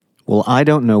Well, I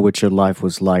don't know what your life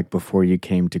was like before you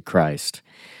came to Christ.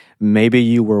 Maybe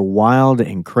you were wild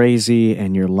and crazy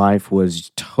and your life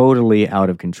was totally out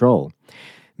of control.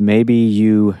 Maybe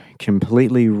you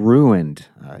completely ruined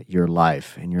your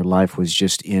life and your life was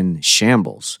just in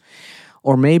shambles.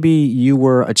 Or maybe you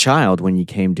were a child when you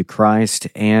came to Christ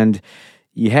and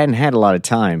you hadn't had a lot of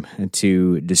time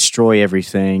to destroy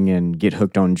everything and get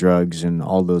hooked on drugs and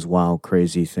all those wild,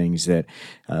 crazy things that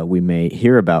we may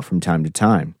hear about from time to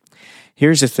time.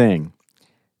 Here's the thing.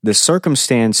 The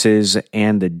circumstances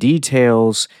and the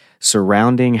details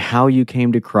surrounding how you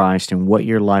came to Christ and what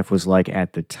your life was like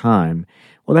at the time,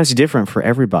 well, that's different for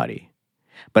everybody.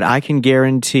 But I can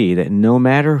guarantee that no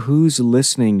matter who's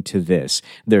listening to this,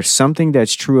 there's something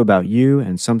that's true about you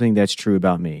and something that's true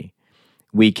about me.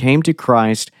 We came to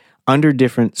Christ under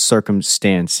different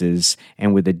circumstances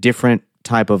and with a different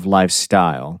type of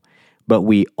lifestyle, but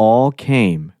we all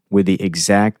came with the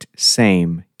exact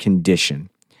same condition.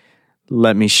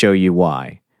 Let me show you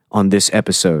why on this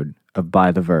episode of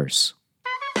By the Verse.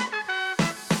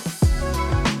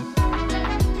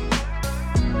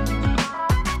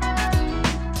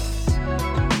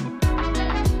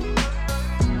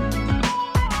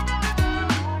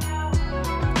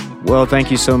 Well,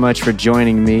 thank you so much for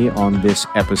joining me on this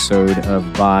episode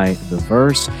of By the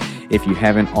Verse. If you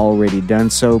haven't already done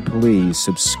so, please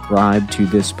subscribe to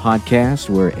this podcast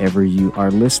wherever you are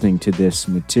listening to this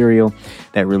material.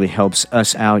 That really helps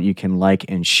us out. You can like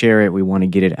and share it. We want to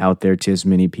get it out there to as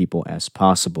many people as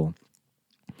possible.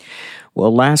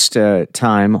 Well, last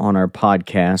time on our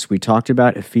podcast, we talked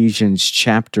about Ephesians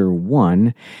chapter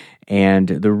 1, and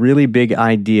the really big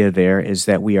idea there is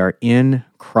that we are in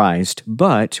Christ,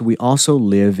 but we also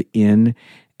live in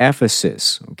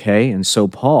Ephesus, okay? And so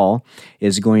Paul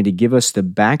is going to give us the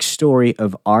backstory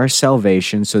of our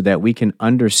salvation so that we can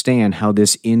understand how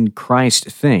this in Christ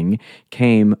thing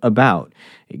came about.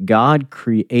 God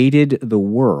created the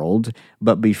world,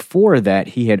 but before that,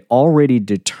 he had already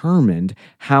determined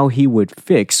how he would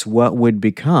fix what would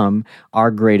become our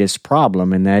greatest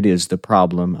problem, and that is the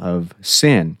problem of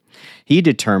sin. He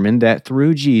determined that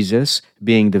through Jesus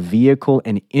being the vehicle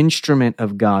and instrument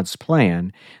of God's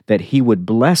plan, that he would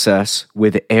bless us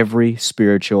with every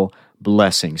spiritual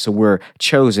blessing. So we're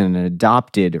chosen and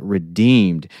adopted,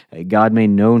 redeemed. God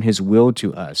made known his will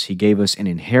to us. He gave us an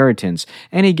inheritance,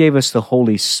 and he gave us the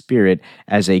Holy Spirit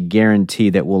as a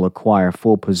guarantee that we'll acquire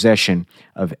full possession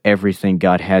of everything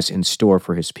God has in store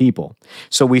for his people.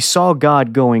 So we saw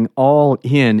God going all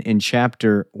in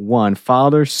chapter 1,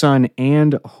 Father, Son,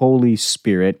 and Holy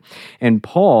Spirit. And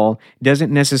Paul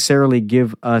doesn't necessarily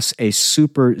give us a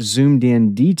super zoomed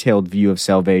in, detailed view of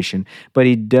salvation, but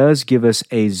he does give us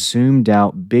a zoomed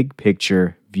out, big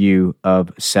picture view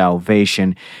of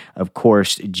salvation. Of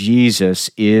course, Jesus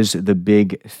is the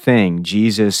big thing.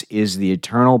 Jesus is the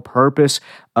eternal purpose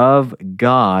of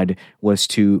God, was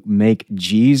to make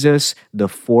Jesus the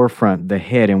forefront, the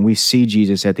head. And we see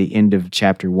Jesus at the end of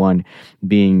chapter 1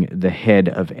 being the head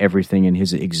of everything in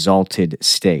his exalted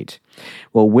state.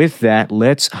 Well, with that,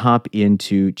 let's hop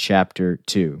into chapter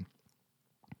 2.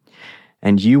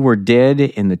 And you were dead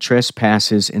in the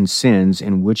trespasses and sins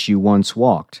in which you once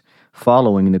walked,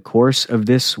 following the course of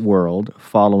this world,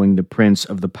 following the prince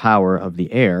of the power of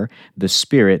the air, the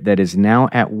spirit that is now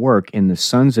at work in the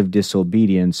sons of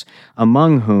disobedience,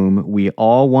 among whom we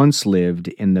all once lived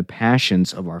in the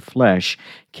passions of our flesh,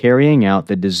 carrying out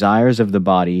the desires of the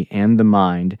body and the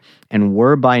mind, and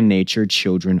were by nature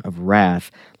children of wrath,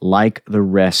 like the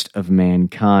rest of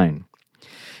mankind.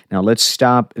 Now let's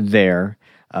stop there.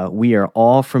 We are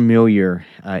all familiar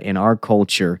in our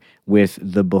culture with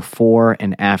the before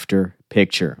and after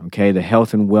picture, okay? The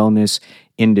health and wellness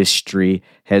industry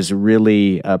has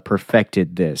really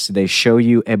perfected this. They show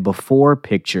you a before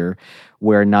picture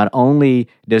where not only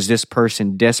does this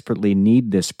person desperately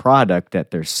need this product that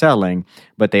they're selling,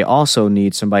 but they also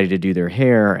need somebody to do their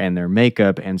hair and their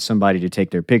makeup and somebody to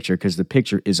take their picture, because the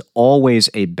picture is always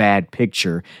a bad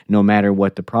picture no matter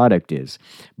what the product is.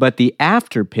 But the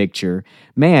after picture,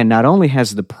 man, not only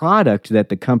has the product that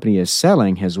the company is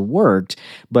selling has worked,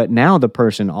 but now the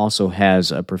person also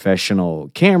has a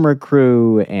professional camera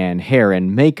crew and hair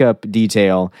and makeup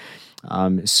detail.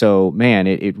 So, man,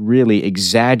 it really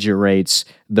exaggerates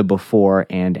the before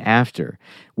and after.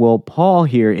 Well, Paul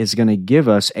here is going to give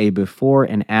us a before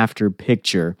and after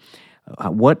picture.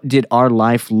 What did our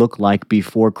life look like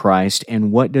before Christ,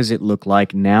 and what does it look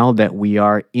like now that we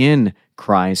are in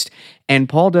Christ? And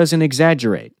Paul doesn't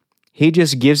exaggerate. He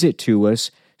just gives it to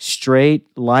us straight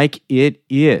like it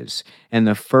is. And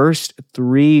the first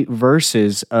 3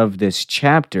 verses of this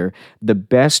chapter, the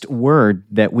best word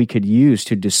that we could use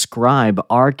to describe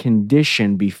our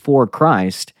condition before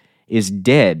Christ is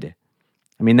dead.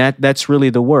 I mean, that's really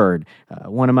the word.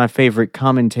 One of my favorite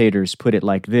commentators put it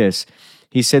like this.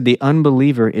 He said, the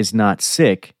unbeliever is not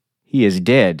sick, he is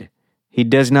dead. He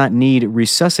does not need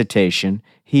resuscitation,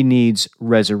 he needs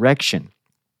resurrection.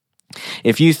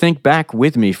 If you think back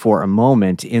with me for a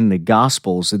moment in the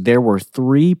Gospels, there were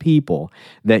 3 people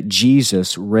that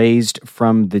Jesus raised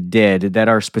from the dead that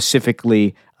are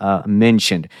specifically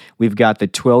mentioned. We've got the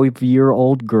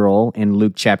 12-year-old girl in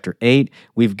Luke chapter 8.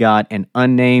 We've got an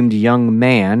unnamed young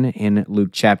man in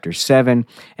Luke chapter 7.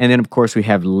 And then, of course, we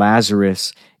have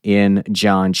Lazarus in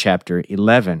John chapter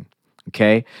 11.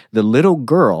 Okay? The little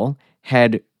girl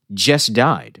had just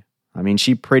died. I mean,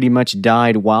 she pretty much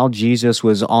died while Jesus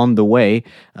was on the way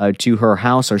to her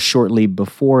house or shortly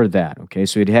before that, okay?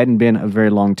 So it hadn't been a very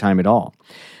long time at all.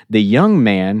 The young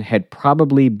man had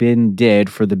probably been dead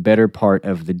for the better part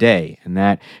of the day. In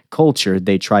that culture,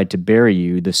 they tried to bury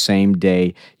you the same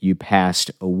day you passed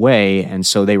away, and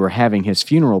so they were having his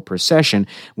funeral procession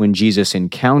when Jesus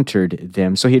encountered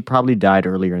them, so he had probably died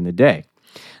earlier in the day.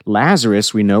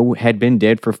 Lazarus, we know, had been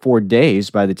dead for 4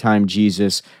 days by the time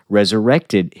Jesus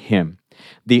resurrected him.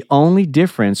 The only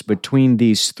difference between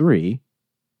these 3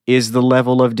 is the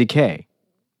level of decay.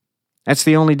 That's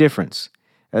the only difference.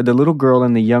 The little girl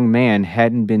and the young man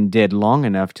hadn't been dead long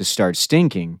enough to start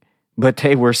stinking, but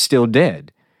they were still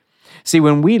dead. See,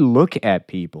 when we look at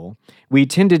people, we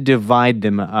tend to divide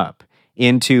them up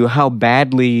into how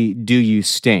badly do you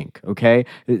stink, okay?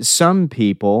 Some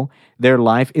people, their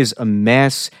life is a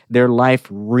mess. Their life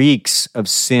reeks of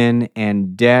sin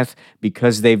and death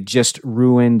because they've just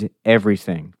ruined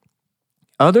everything.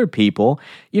 Other people,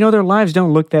 their lives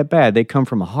don't look that bad. They come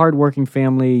from a hardworking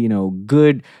family,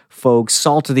 good folks,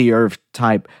 salt of the earth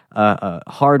type,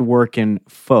 hardworking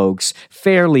folks,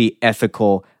 fairly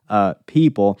ethical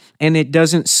people, and it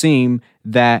doesn't seem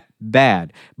that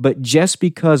bad. But just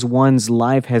because one's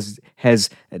life has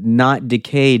not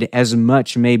decayed as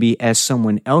much maybe as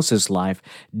someone else's life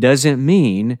doesn't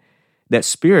mean that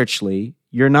spiritually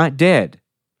you're not dead.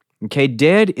 Okay,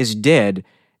 dead is dead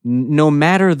no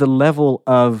matter the level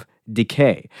of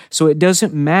decay. So it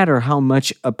doesn't matter how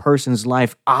much a person's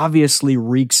life obviously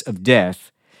reeks of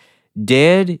death.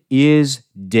 Dead is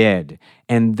dead.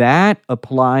 And that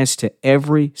applies to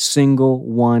every single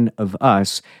one of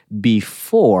us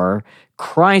before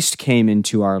Christ came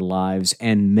into our lives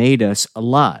and made us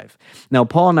alive. Now,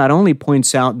 Paul not only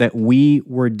points out that we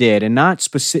were dead, and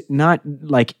not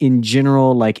like in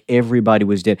general, like everybody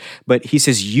was dead, but he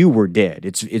says you were dead.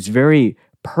 It's very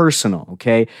personal,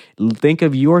 okay? Think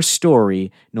of your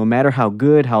story, no matter how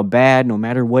good, how bad, no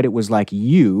matter what it was like,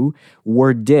 you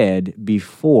were dead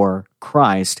before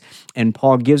Christ. And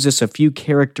Paul gives us a few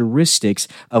characteristics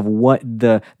of what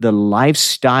the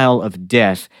lifestyle of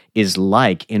death is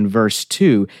like. In verse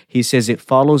 2, he says it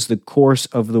follows the course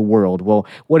of the world. Well,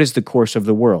 what is the course of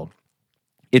the world?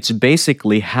 It's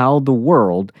basically how the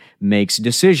world makes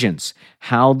decisions,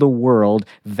 how the world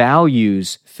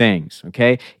values things,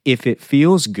 okay? If it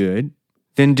feels good,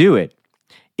 then do it.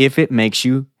 If it makes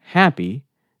you happy,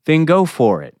 then go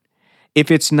for it. If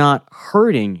it's not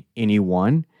hurting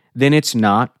anyone, then it's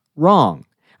not wrong.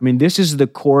 I mean, this is the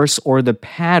course or the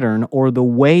pattern or the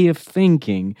way of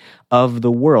thinking of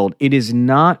the world. It is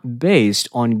not based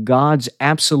on God's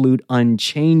absolute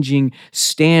unchanging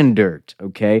standard,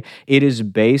 okay? It is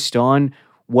based on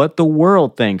what the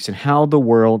world thinks and how the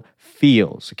world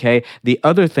feels, okay? The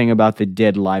other thing about the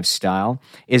dead lifestyle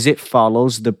is it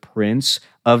follows the prince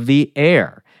of the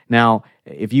air. Now,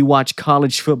 if you watch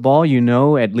college football, you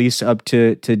know, at least up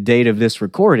to date of this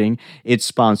recording, it's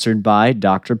sponsored by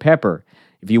Dr. Pepper.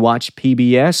 If you watch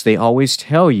PBS, they always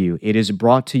tell you it is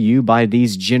brought to you by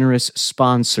these generous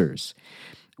sponsors.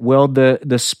 Well,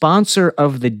 the sponsor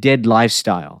of the dead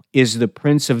lifestyle is the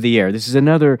prince of the air. This is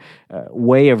another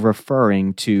way of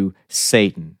referring to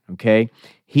Satan, okay?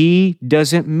 He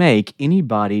doesn't make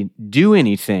anybody do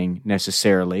anything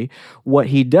necessarily. What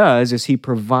he does is he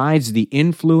provides the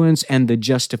influence and the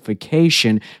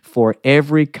justification for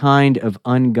every kind of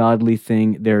ungodly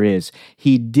thing there is.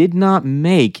 He did not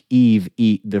make Eve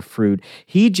eat the fruit.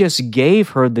 He just gave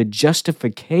her the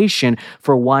justification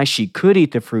for why she could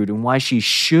eat the fruit and why she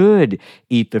should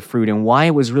eat the fruit and why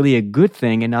it was really a good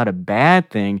thing and not a bad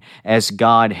thing as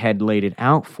God had laid it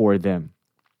out for them.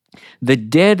 The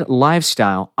dead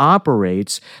lifestyle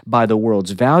operates by the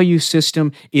world's value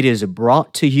system. It is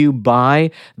brought to you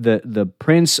by the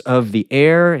prince of the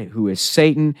air, who is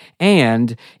Satan,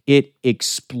 and it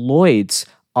exploits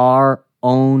our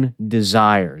own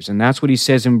desires. And that's what he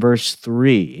says in verse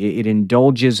 3. It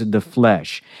indulges the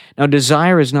flesh. Now,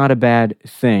 desire is not a bad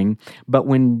thing, but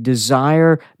when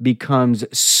desire becomes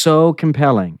so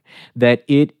compelling that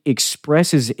it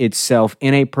expresses itself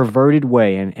in a perverted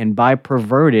way, and by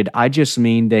perverted, I just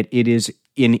mean that it is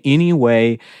in any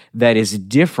way that is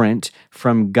different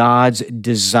from God's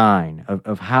design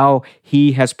of how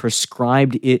he has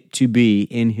prescribed it to be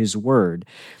in his word,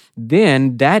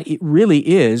 then that it really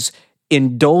is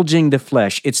indulging the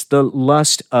flesh. It's the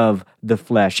lust of the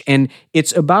flesh. And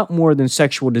it's about more than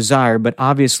sexual desire, but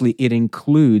obviously it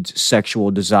includes sexual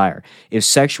desire. If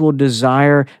sexual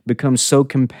desire becomes so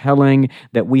compelling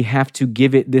that we have to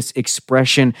give it this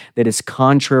expression that is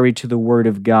contrary to the word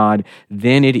of God,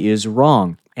 then it is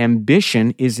wrong.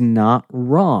 Ambition is not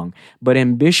wrong, but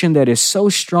ambition that is so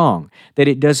strong that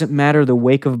it doesn't matter the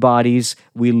wake of bodies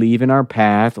we leave in our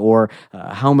path or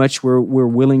how much we're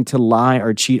willing to lie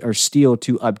or cheat or steal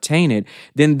to obtain it,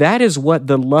 then that is what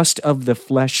the lust of the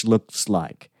flesh looks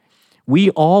like. We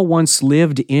all once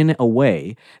lived in a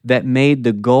way that made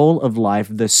the goal of life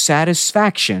the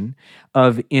satisfaction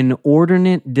of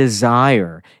inordinate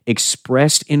desire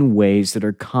expressed in ways that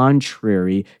are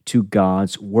contrary to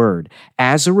God's word.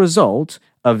 As a result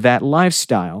of that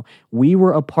lifestyle, we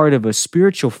were a part of a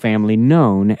spiritual family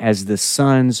known as the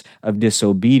sons of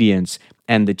disobedience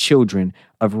and the children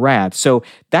of wrath. So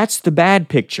that's the bad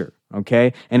picture.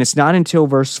 Okay? And it's not until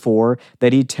verse 4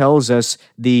 that he tells us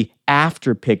the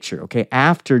after picture. Okay?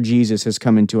 After Jesus has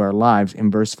come into our lives, in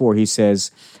verse 4, he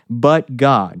says, "But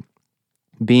God,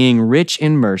 being rich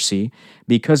in mercy,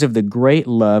 because of the great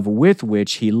love with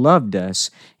which he loved us,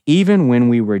 even when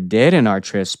we were dead in our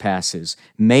trespasses,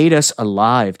 made us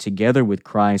alive together with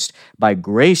Christ. By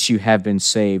grace you have been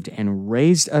saved, and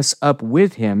raised us up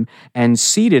with him, and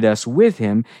seated us with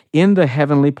him in the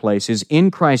heavenly places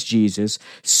in Christ Jesus,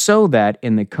 so that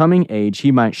in the coming age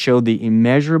he might show the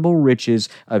immeasurable riches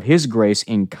of his grace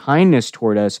in kindness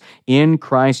toward us in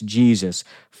Christ Jesus.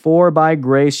 For by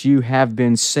grace you have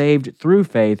been saved through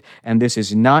faith, and this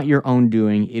is not your own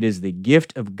doing. It is the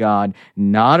gift of God,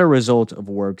 not a result of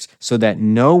works, so that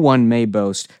no one may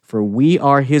boast. For we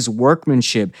are his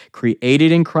workmanship,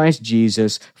 created in Christ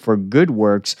Jesus for good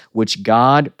works, which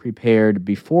God prepared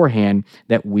beforehand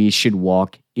that we should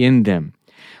walk in them."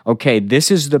 Okay,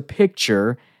 this is the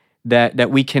picture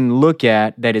that we can look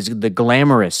at that is the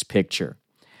glamorous picture.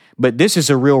 But this is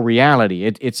a real reality.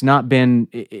 It's not been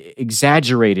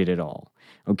exaggerated at all,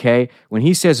 okay? When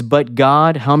he says, "but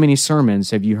God," how many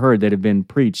sermons have you heard that have been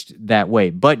preached that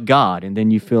way? But God, and then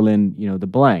you fill in, the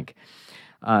blank.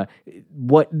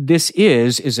 What this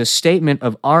is a statement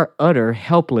of our utter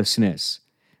helplessness.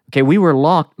 Okay, we were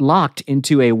locked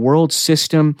into a world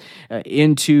system,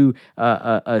 into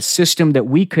a system that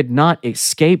we could not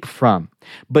escape from.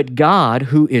 But God,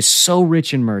 who is so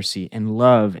rich in mercy and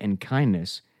love and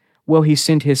kindness, well, he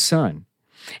sent his son.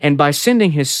 And by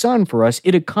sending his son for us,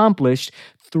 it accomplished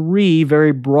three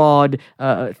very broad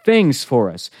things for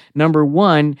us. Number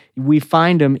one, we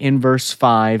find them in verse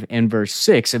 5 and verse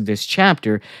 6 of this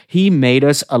chapter. He made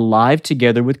us alive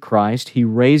together with Christ. He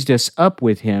raised us up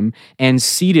with him and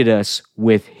seated us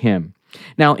with him.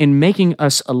 Now, in making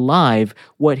us alive,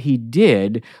 what he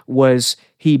did was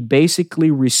he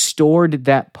basically restored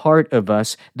that part of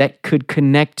us that could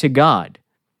connect to God.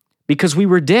 Because we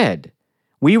were dead.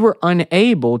 We were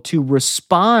unable to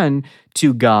respond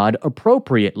to God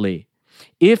appropriately.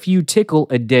 If you tickle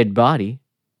a dead body,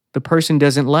 the person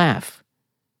doesn't laugh.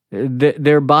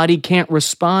 Their body can't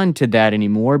respond to that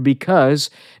anymore because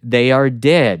they are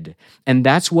dead. And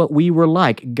that's what we were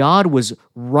like. God was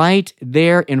right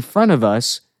there in front of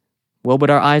us, but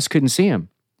our eyes couldn't see him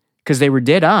because they were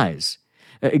dead eyes.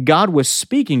 God was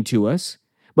speaking to us,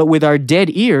 but with our dead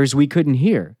ears, we couldn't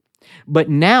hear. But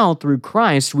now, through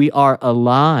Christ, we are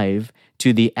alive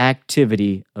to the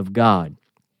activity of God.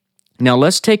 Now,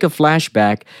 let's take a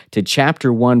flashback to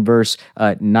chapter 1, verse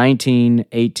 19,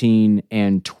 18,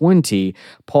 and 20.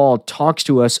 Paul talks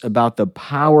to us about the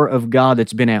power of God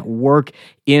that's been at work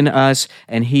in us,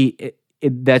 and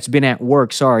that's been at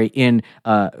work, in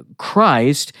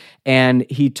Christ. And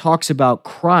he talks about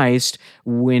Christ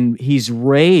when he's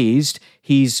raised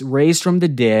from the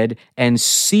dead and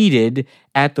seated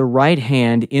at the right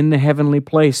hand in the heavenly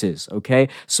places, okay?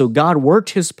 So God worked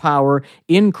his power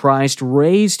in Christ,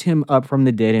 raised him up from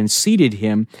the dead, and seated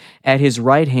him at his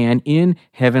right hand in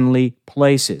heavenly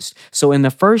places. So in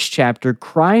the first chapter,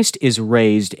 Christ is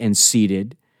raised and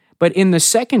seated, but in the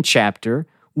second chapter,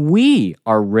 we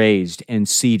are raised and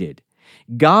seated.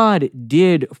 God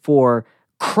did for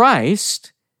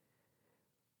Christ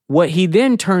what he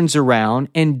then turns around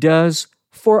and does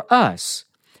for us.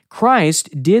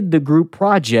 Christ did the group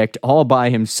project all by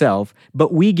himself,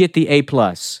 but we get the A+.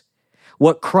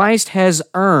 What Christ has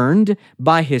earned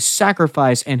by his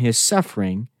sacrifice and his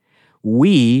suffering,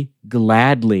 we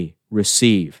gladly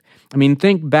receive. I mean,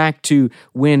 think back to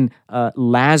when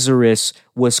Lazarus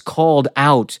was called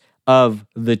out of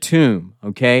the tomb,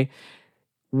 okay?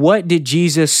 What did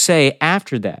Jesus say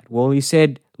after that? Well, he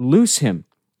said, loose him.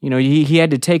 He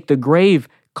had to take the grave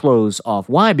clothes off.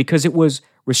 Why? Because it was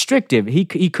restrictive. He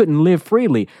couldn't live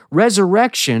freely.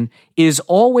 Resurrection is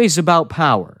always about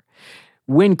power.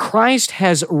 When Christ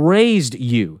has raised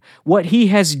you, what he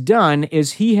has done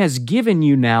is he has given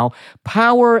you now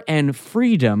power and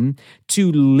freedom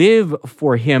to live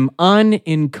for him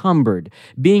unencumbered.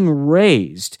 Being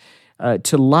raised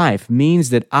to life means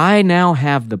that I now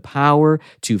have the power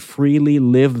to freely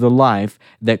live the life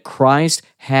that Christ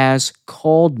has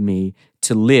called me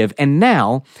to live. And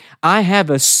now I have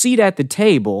a seat at the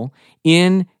table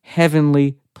in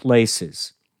heavenly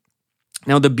places.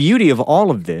 Now, the beauty of all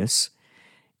of this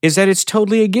is that it's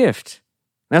totally a gift.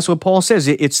 That's what Paul says.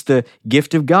 It's the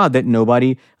gift of God that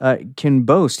nobody can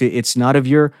boast. It's not of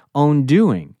your own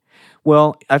doing.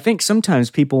 Well, I think sometimes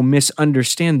people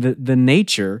misunderstand the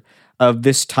nature of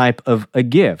this type of a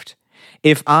gift.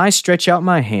 If I stretch out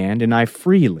my hand and I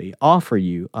freely offer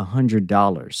you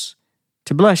 $100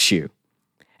 to bless you,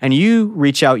 and you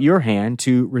reach out your hand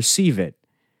to receive it,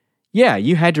 yeah,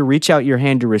 you had to reach out your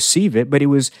hand to receive it, but it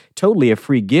was totally a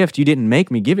free gift. You didn't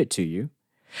make me give it to you.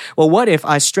 Well, what if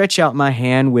I stretch out my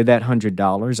hand with that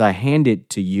 $100, I hand it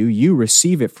to you, you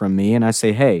receive it from me, and I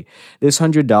say, hey, this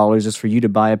 $100 is for you to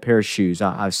buy a pair of shoes.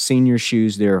 I've seen your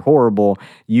shoes. They're horrible.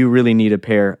 You really need a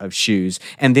pair of shoes.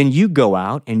 And then you go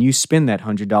out and you spend that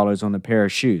 $100 on a pair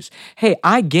of shoes. Hey,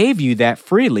 I gave you that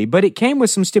freely, but it came with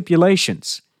some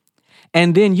stipulations.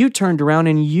 And then you turned around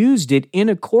and used it in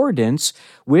accordance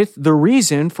with the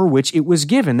reason for which it was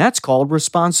given. That's called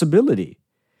responsibility.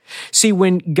 See,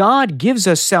 when God gives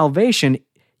us salvation,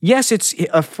 yes, it's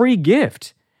a free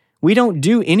gift. We don't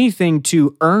do anything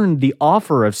to earn the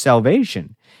offer of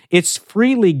salvation. It's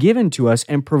freely given to us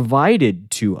and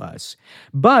provided to us.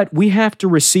 But we have to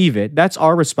receive it. That's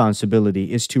our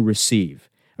responsibility, is to receive.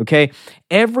 Okay?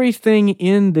 Everything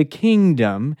in the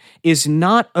kingdom is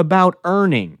not about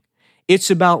earning. It's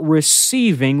about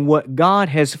receiving what God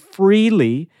has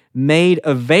freely made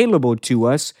available to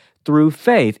us through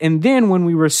faith. And then when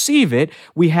we receive it,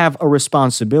 we have a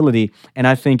responsibility. And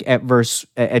I think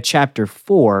at chapter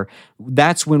 4,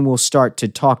 that's when we'll start to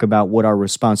talk about what our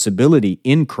responsibility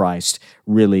in Christ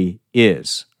really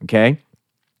is. Okay?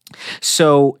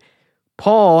 So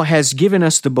Paul has given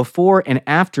us the before and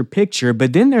after picture,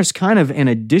 but then there's kind of an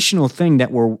additional thing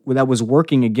that was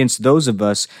working against those of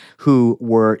us who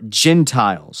were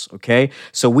Gentiles. Okay?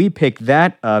 So we pick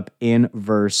that up in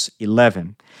verse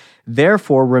 11.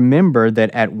 Therefore, remember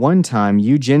that at one time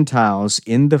you Gentiles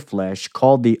in the flesh,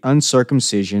 called the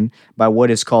uncircumcision by what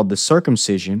is called the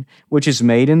circumcision, which is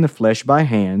made in the flesh by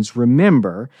hands,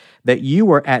 remember that you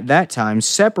were at that time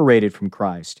separated from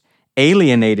Christ,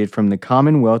 alienated from the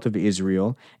commonwealth of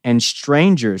Israel, and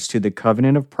strangers to the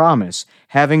covenant of promise,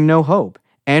 having no hope,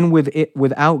 and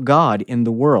without God in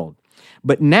the world.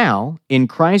 But now, in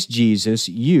Christ Jesus,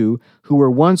 you, who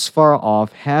were once far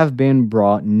off, have been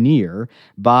brought near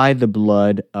by the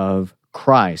blood of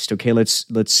Christ. Okay, let's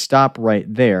stop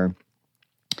right there.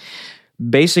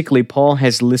 Basically, Paul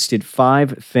has listed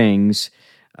 5 things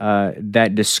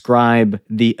that describe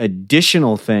the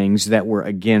additional things that were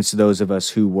against those of us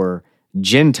who were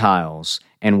Gentiles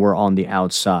and were on the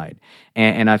outside.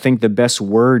 And I think the best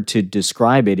word to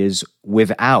describe it is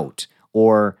without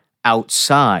or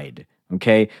outside.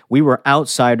 Okay, we were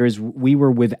outsiders. We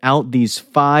were without these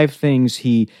 5 things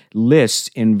he lists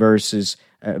in verse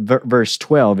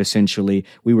 12, essentially.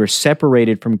 We were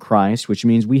separated from Christ, which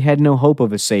means we had no hope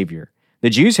of a Savior. The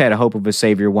Jews had a hope of a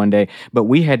Savior one day, but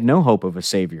we had no hope of a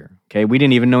Savior. Okay, we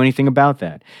didn't even know anything about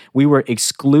that. We were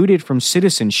excluded from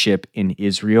citizenship in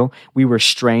Israel. We were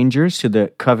strangers to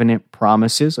the covenant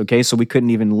promises. Okay, so we couldn't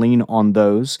even lean on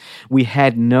those. We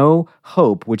had no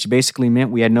hope, which basically meant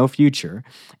we had no future.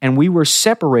 And we were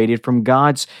separated from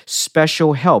God's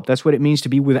special help. That's what it means to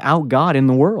be without God in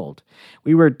the world.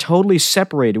 We were totally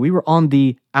separated. We were on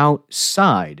the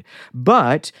outside.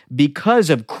 But because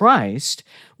of Christ,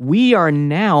 we are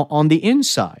now on the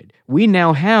inside. We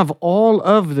now have all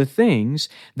of the things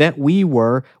that we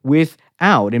were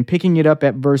without. And picking it up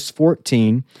at verse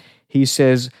 14, he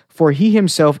says, "For he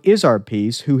himself is our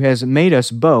peace, who has made us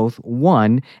both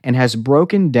one, and has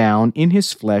broken down in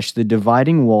his flesh the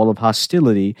dividing wall of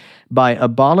hostility by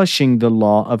abolishing the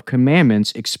law of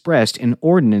commandments expressed in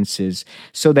ordinances,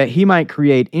 so that he might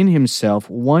create in himself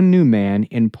one new man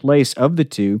in place of the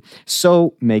two,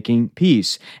 so making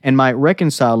peace, and might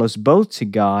reconcile us both to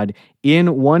God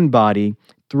in one body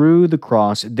through the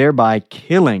cross, thereby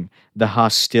killing the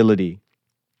hostility.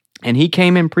 And he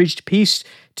came and preached peace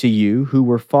to you who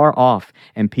were far off,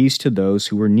 and peace to those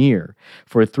who were near.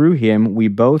 For through him we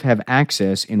both have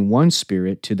access in one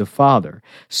Spirit to the Father.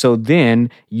 So then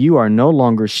you are no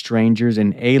longer strangers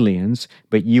and aliens,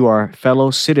 but you are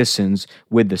fellow citizens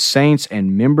with the saints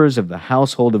and members of the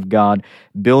household of God,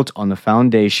 built on the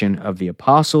foundation of the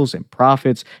apostles and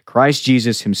prophets, Christ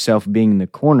Jesus himself being the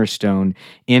cornerstone,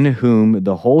 in whom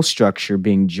the whole structure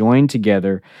being joined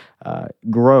together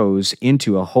grows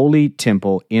into a holy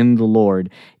temple in the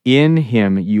Lord. In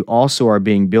him you also are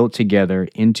being built together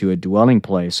into a dwelling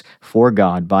place for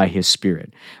God by his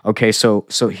Spirit. Okay, so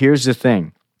here's the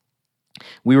thing.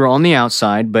 We were on the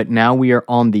outside, but now we are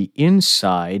on the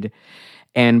inside,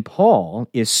 and Paul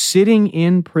is sitting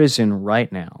in prison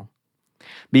right now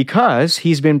because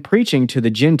he's been preaching to the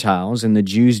Gentiles and the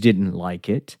Jews didn't like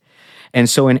it. And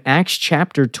so in Acts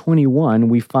chapter 21,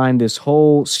 we find this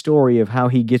whole story of how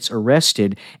he gets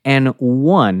arrested, and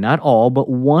one, not all, but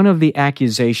one of the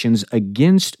accusations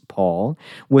against Paul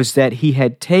was that he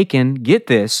had taken, get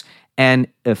this, an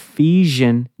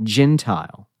Ephesian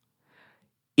Gentile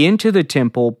into the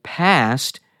temple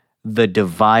past the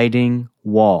dividing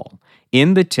wall.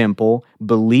 In the temple,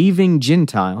 believing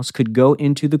Gentiles could go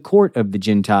into the court of the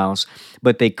Gentiles,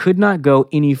 but they could not go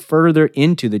any further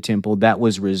into the temple that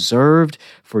was reserved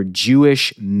for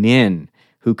Jewish men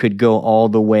who could go all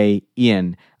the way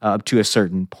in up to a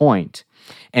certain point.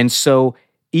 And so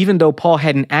even though Paul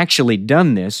hadn't actually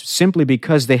done this, simply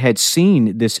because they had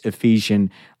seen this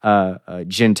Ephesian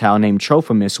Gentile named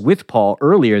Trophimus with Paul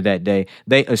earlier that day,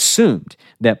 they assumed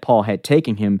that Paul had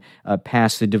taken him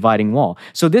past the dividing wall.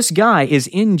 So this guy is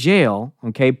in jail,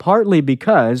 okay, partly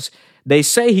because they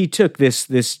say he took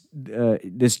this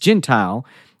Gentile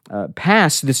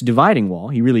past this dividing wall.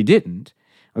 He really didn't,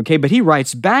 okay, but he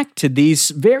writes back to these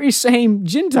very same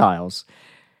Gentiles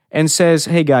and says,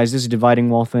 hey guys, this dividing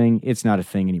wall thing, it's not a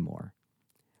thing anymore.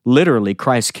 Literally,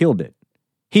 Christ killed it.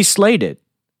 He slayed it.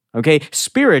 Okay,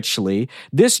 spiritually,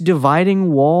 this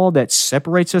dividing wall that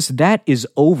separates us, that is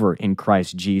over in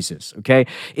Christ Jesus, okay?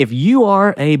 If you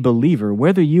are a believer,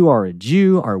 whether you are a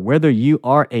Jew or whether you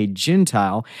are a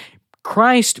Gentile,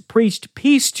 Christ preached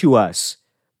peace to us,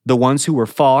 the ones who were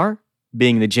far,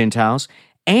 being the Gentiles,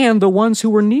 and the ones who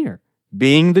were near,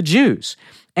 being the Jews.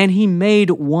 And he made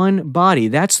one body.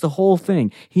 That's the whole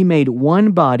thing. He made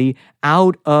one body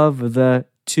out of the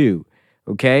two,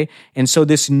 okay? And so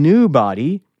this new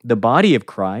body, the body of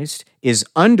Christ, is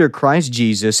under Christ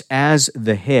Jesus as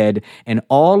the head, and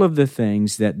all of the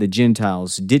things that the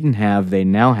Gentiles didn't have, they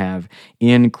now have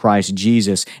in Christ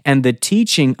Jesus. And the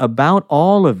teaching about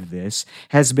all of this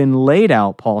has been laid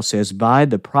out, Paul says, by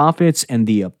the prophets and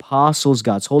the apostles,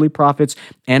 God's holy prophets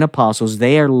and apostles.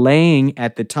 They are laying,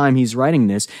 at the time he's writing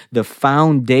this, the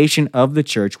foundation of the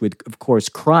church, with, of course,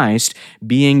 Christ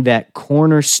being that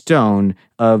cornerstone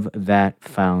of that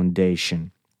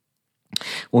foundation.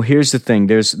 Well, here's the thing.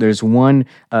 There's one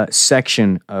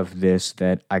section of this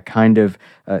that I kind of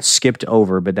skipped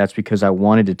over, but that's because I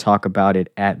wanted to talk about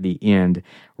it at the end.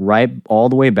 Right all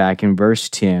the way back in verse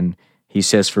 10, he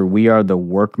says, for we are the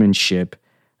workmanship,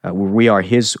 we are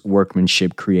his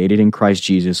workmanship created in Christ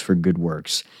Jesus for good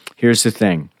works. Here's the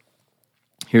thing.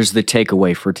 Here's the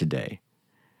takeaway for today.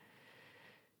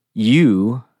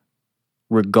 You,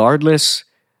 regardless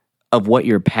of what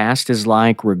your past is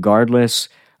like, regardless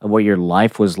of what your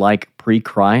life was like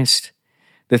pre-Christ,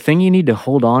 the thing you need to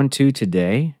hold on to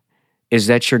today is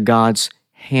that you're God's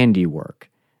handiwork.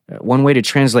 One way to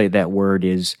translate that word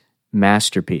is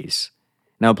masterpiece.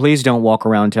 Now, please don't walk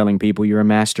around telling people you're a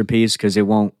masterpiece because it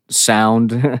won't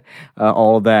sound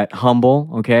all that humble,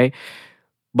 okay?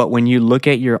 But when you look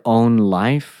at your own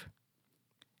life,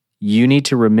 you need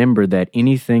to remember that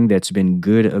anything that's been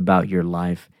good about your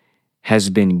life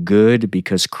has been good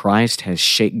because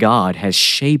God has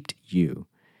shaped you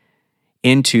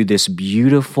into this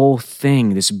beautiful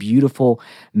thing, this beautiful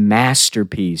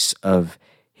masterpiece of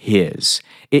his.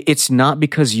 It's not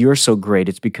because you're so great,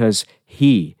 it's because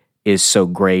he is so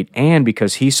great, and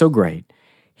because he's so great,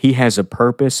 he has a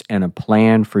purpose and a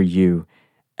plan for you,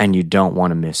 and you don't want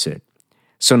to miss it.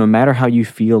 So no matter how you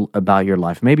feel about your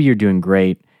life, maybe you're doing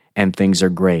great, and things are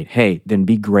great. Hey, then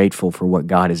be grateful for what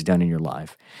God has done in your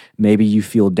life. Maybe you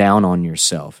feel down on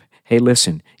yourself. hey,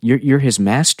 listen, you're his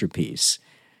masterpiece.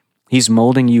 He's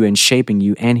molding you and shaping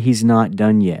you, and he's not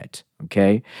done yet,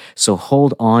 okay? So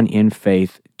hold on in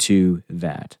faith to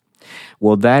that.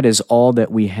 Well, that is all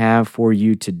that we have for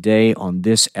you today on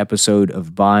this episode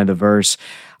of By the Verse.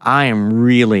 I am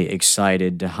really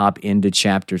excited to hop into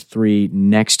chapter 3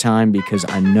 next time because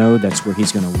I know that's where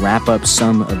he's going to wrap up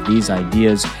some of these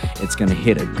ideas. It's going to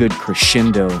hit a good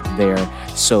crescendo there.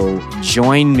 So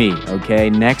join me, okay,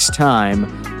 next time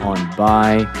on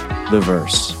By the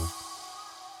Verse.